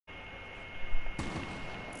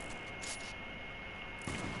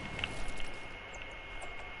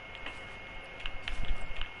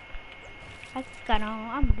I just got on.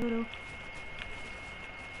 I'm doodle.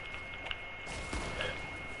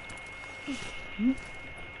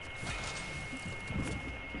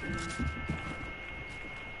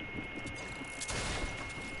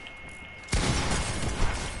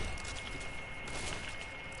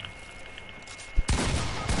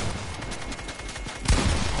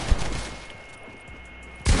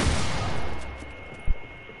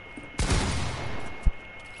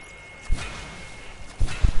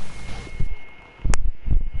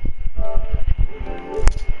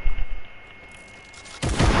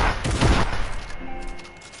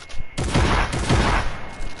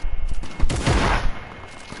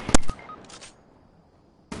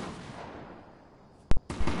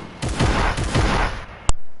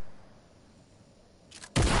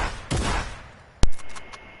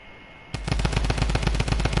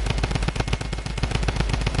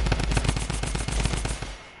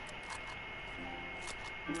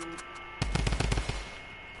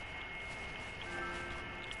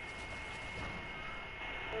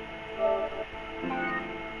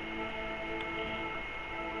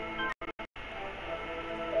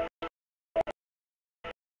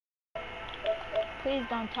 Please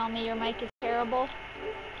don't tell me your mic is terrible.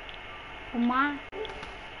 Come on.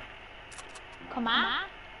 Come on.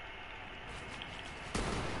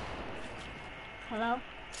 Hello?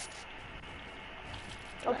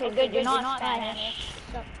 Okay, good. You're not Spanish.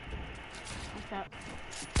 What's up?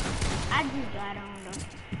 I just got on though.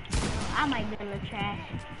 I might be a little trash.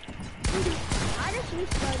 I just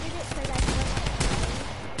restarted it because I felt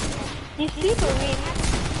These people read.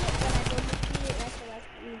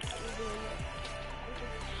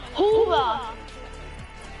 Hoover!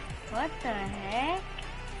 What the heck?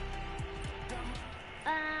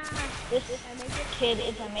 This kid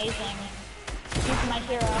is amazing. He's my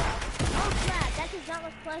hero. Oh crap, that does not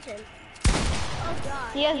look pleasant. Oh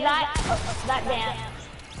god. He has that dance.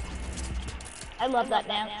 I love that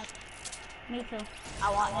dance. Me too.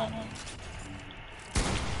 I want it.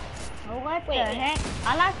 Oh, what the heck?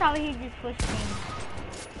 I like how he just pushed me.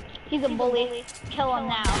 He's a bully. Kill him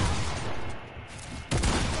now.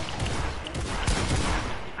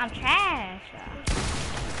 I'm trash.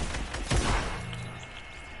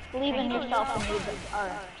 Believe in yourself and you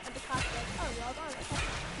are.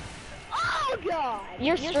 Oh god!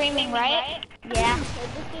 You're streaming, right? Yeah. I've played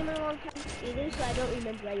this game in a long time either, so I don't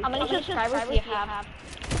remember anything. How many subscribers do you have?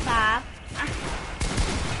 5.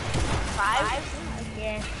 5?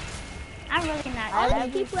 Yeah. I'm really not. All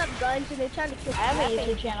these people have guns and they're trying to kill me. I have a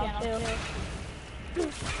YouTube channel too.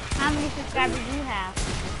 How many subscribers do you have?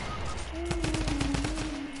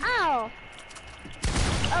 Ow!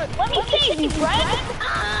 Oh, let me save you, friend!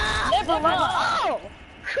 Never run! Oh!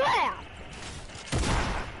 Crap!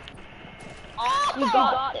 Oh, you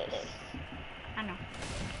got this. I know.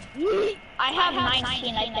 I have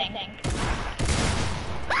 19, I think.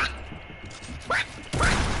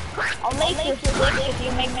 I'll make your 6 if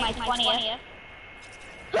you make my 20th.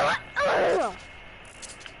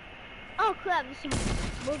 Oh crap, there's some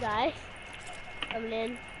more guys coming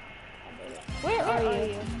in. Where are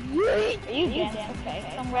you? Are you again? Okay,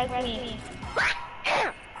 come res me.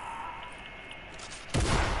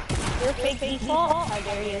 You're a fake default? How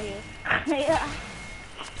dare you? Yeah.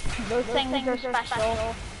 Those things are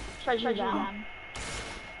special. Treasure them.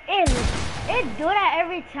 It do that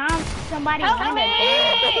every time somebody Help wins me!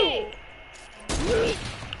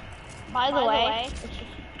 By the way,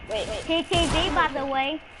 wait. TTV, by the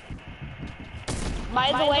way.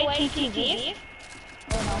 By the way, TTV.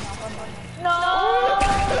 No!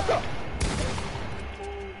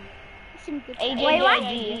 Wait,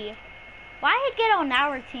 why he get on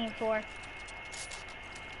our team for?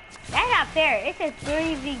 That's not fair. It's a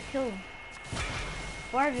 3v2.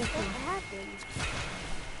 4v2. What happened?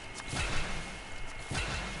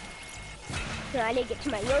 So I need to get to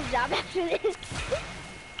my real job after this.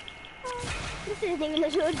 This isn't even a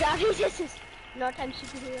real job. This is no time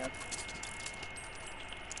superhero.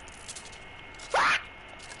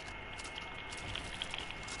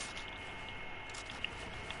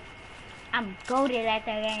 I'm goated at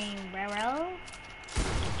the game, bro.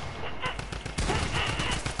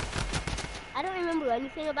 I don't remember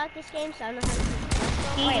anything about this game, so I don't know how to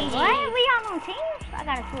play. Wait, what? We all on teams? I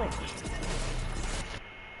gotta switch.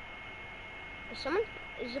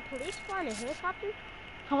 Is the police flying a helicopter?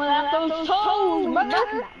 Come on, those toes,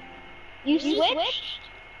 brother. You switched?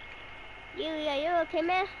 Yeah, you okay,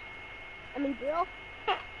 man? I mean, girl.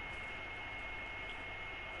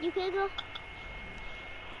 You okay, girl?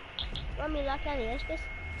 Want me to lock down the airspace?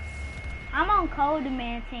 I'm on Cold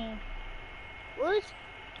Man team. What?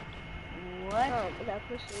 What? Oh, that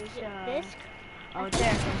person is this. Oh,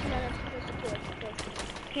 there.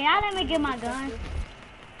 Can y'all let me get my gun?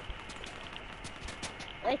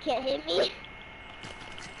 They can't hit me.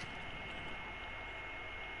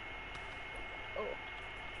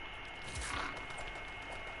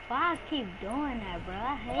 Why I keep doing that, bro?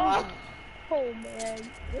 I hate it. Oh man.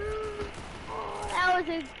 Oh, that was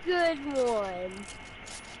a good one.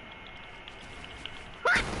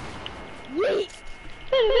 Yeet.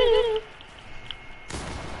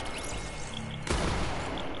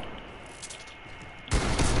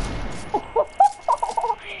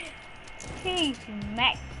 He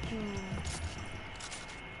smacked you.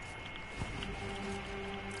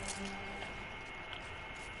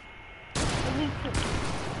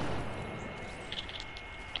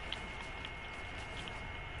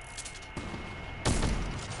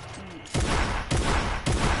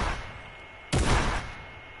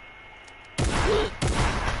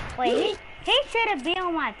 Wait, he should have been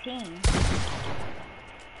on my team.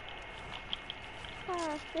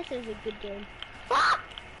 This is a good game.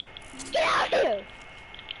 Get out here!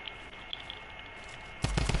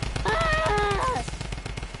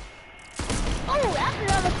 Oh, that's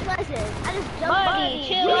another pleasant. I just jumped. Buddy,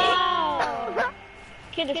 chill out.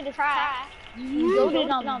 Kid is cracked. You goaded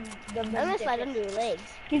on the I'm gonna slide under your legs.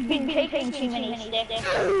 He's been taking too many sticks.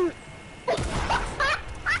 I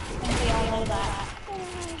think we all know that.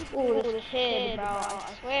 Ooh, this kid, bro,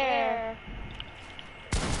 I swear.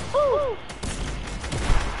 Ooh.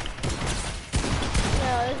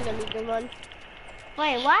 No, this is gonna be a good one.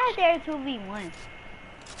 Wait, why is there 2v1?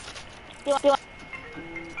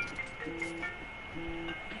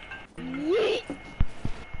 Yeet.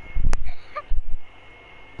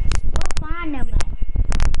 What find them at?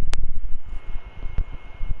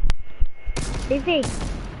 Is he?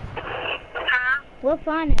 Huh? We'll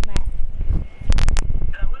find him at.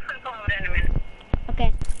 We're gonna come over there in a minute. Okay.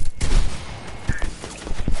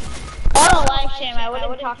 I don't like him. I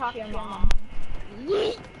wouldn't talk to your mom.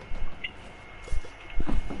 Yeet.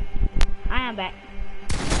 I am back.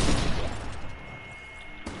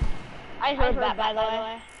 I heard that, by the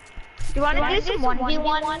way. Do you want to do some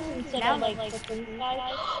 1v1 instead of like the three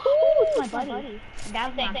guys? Ooh, it's my buddy. That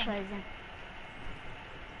was my cousin.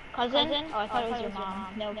 Cousin? Oh, I thought it was your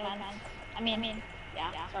mom. No offense. I mean,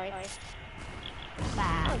 yeah, sorry.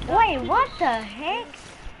 Wow. Wait, what the heck?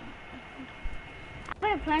 I've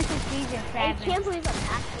been playing since season 7. I can't believe I'm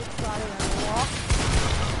actually sliding on the wall.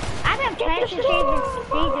 I've been playing since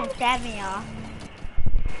season 7, y'all.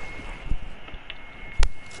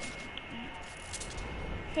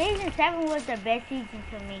 Season 7 was the best season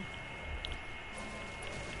for me.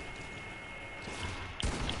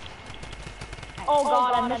 Oh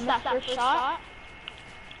god, I missed that first shot.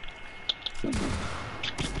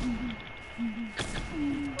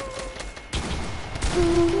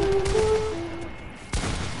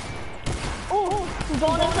 Oh,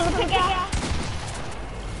 going into the pickaxe.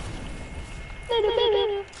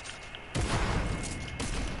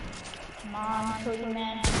 Come on, Cody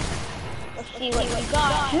man. Let's see what we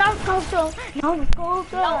got. No, go through. No, go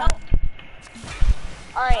through. No.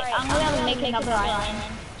 Alright, I'm gonna make another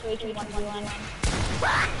island. So we can do one.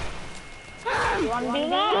 You wanna do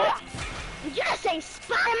that? Did you just say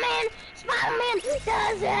Spider-Man? Spider-Man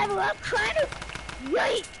does have a rough climber?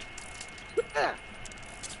 Right!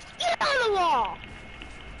 Get on the wall!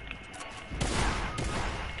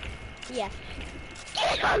 Yeah.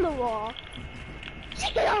 Get on the wall!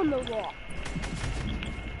 Get on the wall!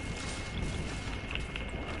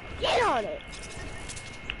 Get on it!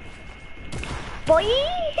 Boy!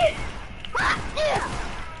 Yeah!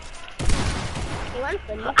 You want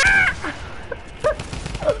funny?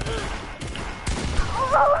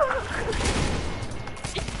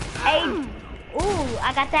 Hey, ooh,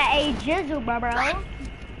 I got that A jizzle, bro. Know what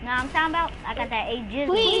I'm talking about? I got that A jizzle.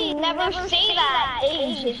 Please never say that,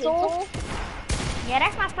 Jizzle. Yeah,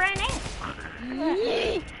 that's my friend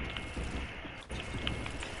name.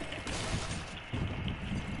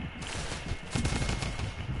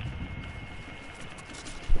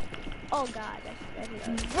 Oh god, that's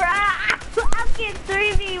Bruh, I'm getting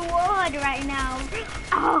 3v1 right now.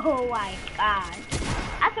 Oh my god.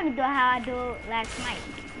 I'm gonna do how I do it last night.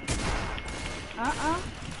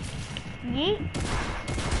 Yeet.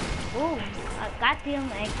 Ooh, I got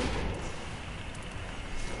them ankles.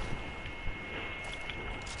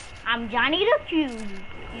 I'm Johnny the Fuse,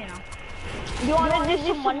 you know. You wanna do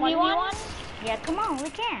some 1v1? Yeah, come on, we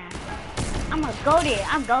can. I'm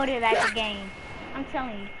goated at the game. I'm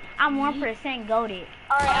telling you. I'm 1% goated.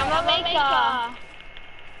 Alright, I'm gonna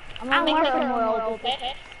make a world,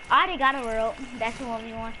 okay? I already got a world. That's a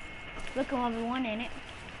 1v1. Look at 1v1 in it.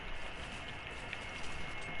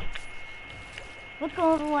 What's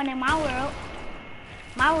going on in my world?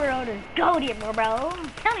 My world is goated, bro. I'm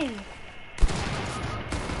telling you.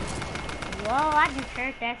 Whoa, I just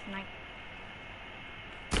heard that snipe.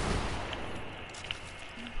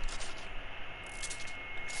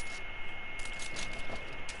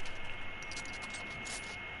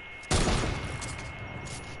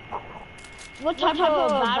 What type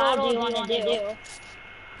of battle do you want to do?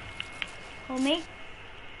 Who, me?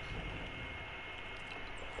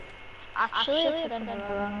 Actually, put in the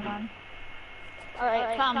wrong one.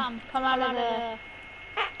 Alright, come out of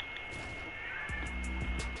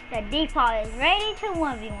The default is ready to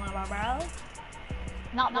 1v1, bro.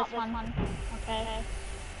 Not this one. Okay.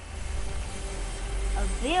 A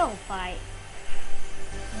Bill fight.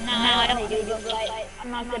 No, I don't do Bill fight.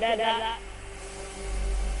 I'm not good at that.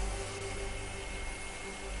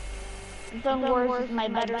 Zone Wars is my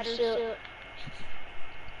better suit.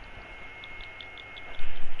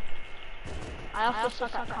 I also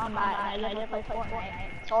suck at combat and I didn't play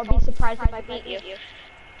Fortnite, so I'll be surprised if I beat you.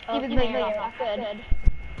 Even though you're not good.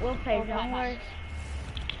 We'll play Zone Wars.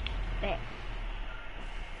 Bet.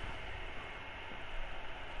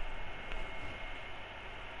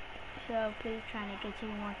 So please try to get to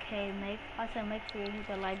 1K. Also make sure you hit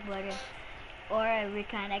the like button or a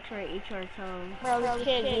recon X-ray each or so. Bro, this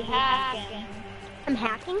kid be hacking. I'm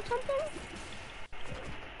hacking something?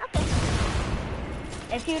 Okay.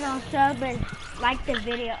 If you don't sub and like the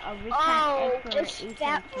video, a recon X-ray each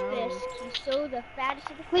fat or so. fisk. He's so the fattest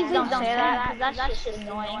of the Please fattest. don't say that, because that's just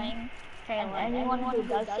annoying. And anyone who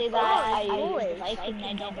does say that, I usually like and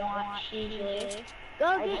I don't watch usually.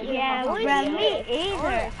 Go get your Yeah, boys. bro, me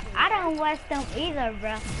either. I don't watch them either,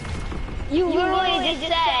 bro. You literally just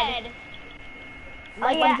said,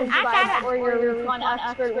 like, yeah, when I gotta- or your recon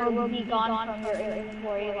expert will be gone from your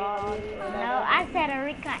inventory. No, I said a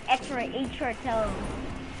recon X-ray each or so.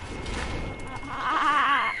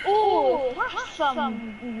 Ooh, that's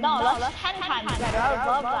that's 10 times better. I would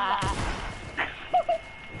love that.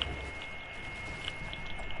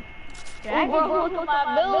 I Ooh, bro, look at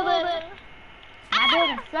my building. My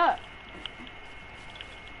building sucks.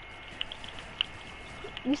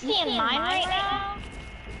 You seeing mine right now?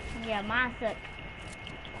 Yeah, mine sucks.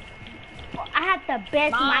 I have the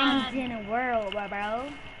best mines in the world, bro.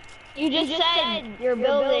 You just said your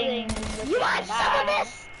building. You want some of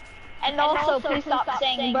this? And also, please stop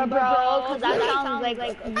saying bro, because that sounds like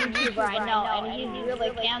a YouTuber I know, and he's really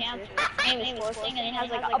cancer. His name is Forcing, and he has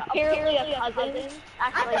like apparently a cousin.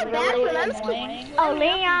 Actually, like really annoying. Oh,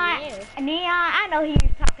 Leon, I know who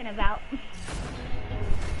you're talking about.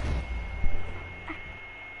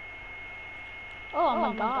 Oh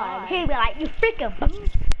my god. He'd be like, you freaking boo.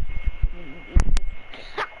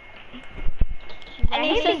 And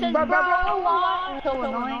he says bro, so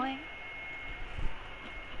annoying.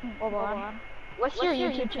 Hold on. What's your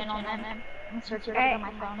YouTube channel name? I'm searching it on my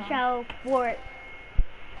phone. So, for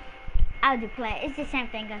I'll do play. It's the same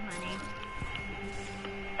thing as my name.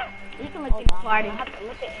 You can look at the party. I have to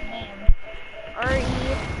look at your name.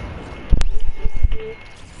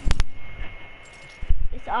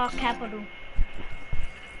 It's all capital.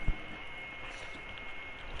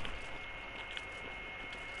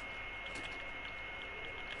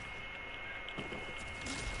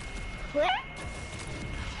 What?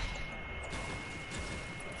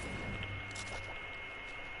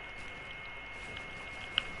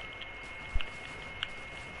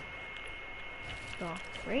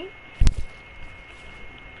 Free?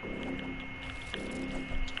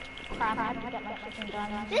 Crap, I have to get my freaking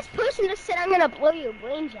gun. This person just said I'm gonna blow your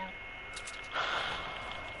brains out.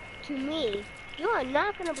 To me, you are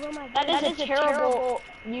not gonna blow my brains out. That is a terrible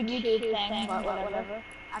YouTube thing, but whatever.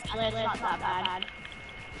 Actually, it's not that bad.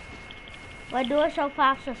 What do it show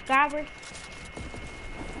 5 subscribers?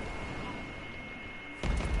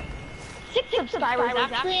 6 subscribers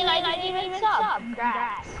actually, and I didn't even sub.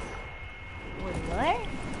 Congrats. What?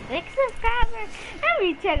 6 subscribers? Let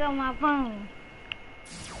me check on my phone.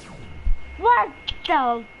 What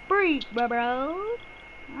the freak, bro?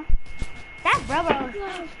 Huh? That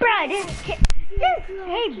bro, this kid,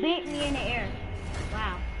 he beat me in the air.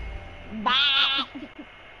 Wow. Bye.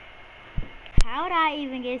 How would I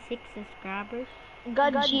even get 6 subscribers?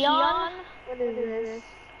 Gudgeon? What is this?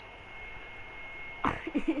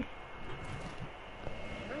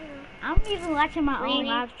 I'm even watching my own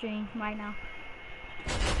live stream right now.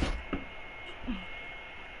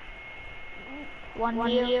 One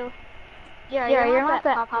view. Yeah, you're not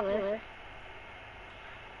that popular.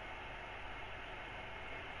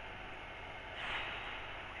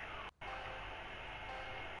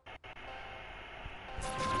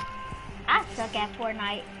 I suck at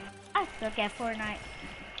Fortnite.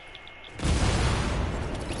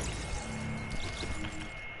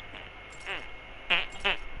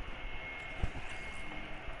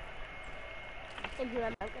 And who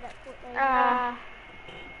am I good at Fortnite?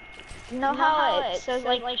 You know how it says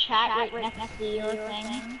like chat right next to your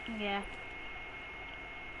thing? Yeah.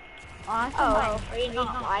 Awesome. Oh, are you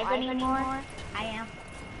not live anymore? I am.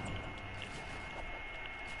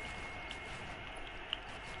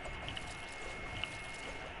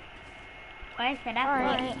 Why is that up?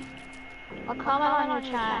 Alright. I'll comment on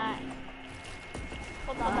your chat.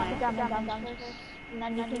 Hold on, I'll put down my guns first. And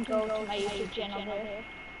then you can go to my YouTube channel there.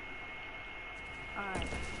 Alright.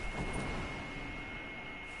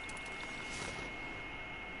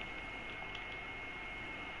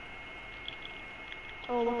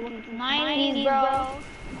 Oh, look at these 90s, bro.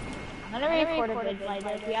 I'm gonna record a vid like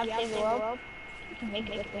this. We have to save the world. You can make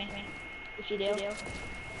it with me. If you do.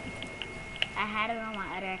 I had it on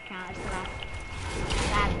my other account until I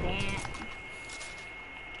got banned.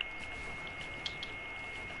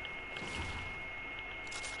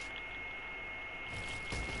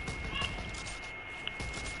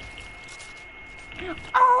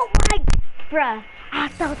 Oh my, bruh, I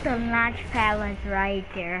thought the launch pad was right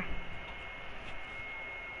there.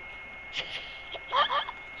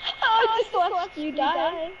 I just watched you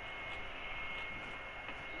die.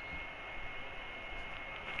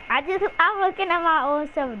 I'm looking at my own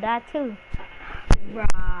self die too. Bruh.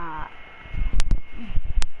 I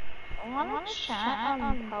wanna chat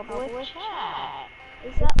on public chat.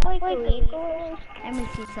 Is that like illegal? Let me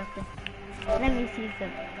see something.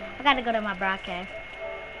 I gotta go to my broadcast.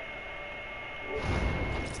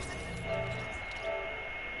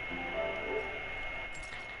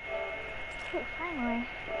 Finally.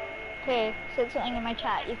 Okay, said something in my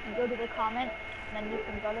chat. You can go to the comment, and then you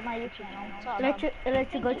can go to my YouTube channel.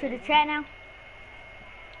 Let you go to the chat now.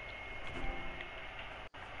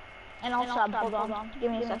 And I'll sub. Hold on.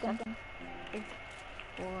 Give me a second. It's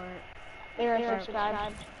for They're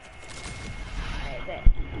subscribed. Alright, bet.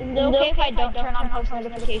 Is it okay if I don't turn on post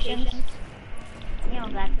notifications? You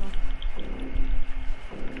don't got to.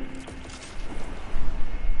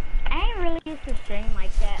 I ain't really used to stream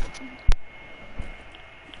like that.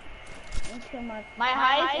 Too much. My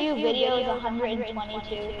highest view video is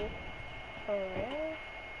 122. For real?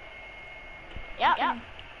 Yep.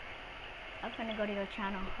 I'm gonna go to your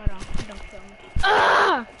channel. Hold on. Don't kill me.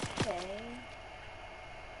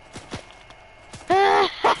 Okay.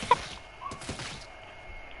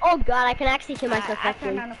 Oh god, I can actually hear myself I actually.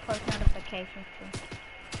 turned on the post notifications too.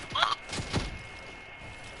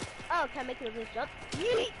 Oh, can I make it a jump?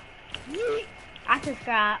 I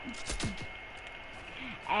subscribe.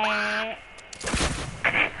 And I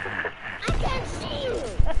can't see you!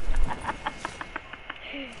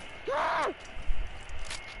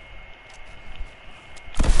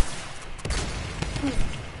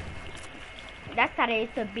 that's how they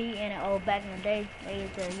used to be in the old back in the day. They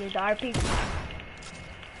used to use the RPG.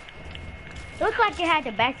 Looks like you had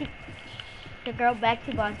the girl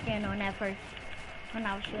basketball skin on that first when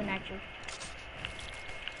I was shooting at you.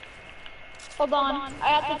 Hold on. I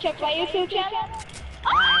have to check my YouTube channel.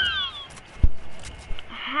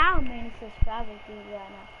 How many subscribers do you got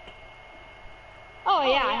now? Oh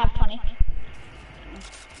yeah, I have 20.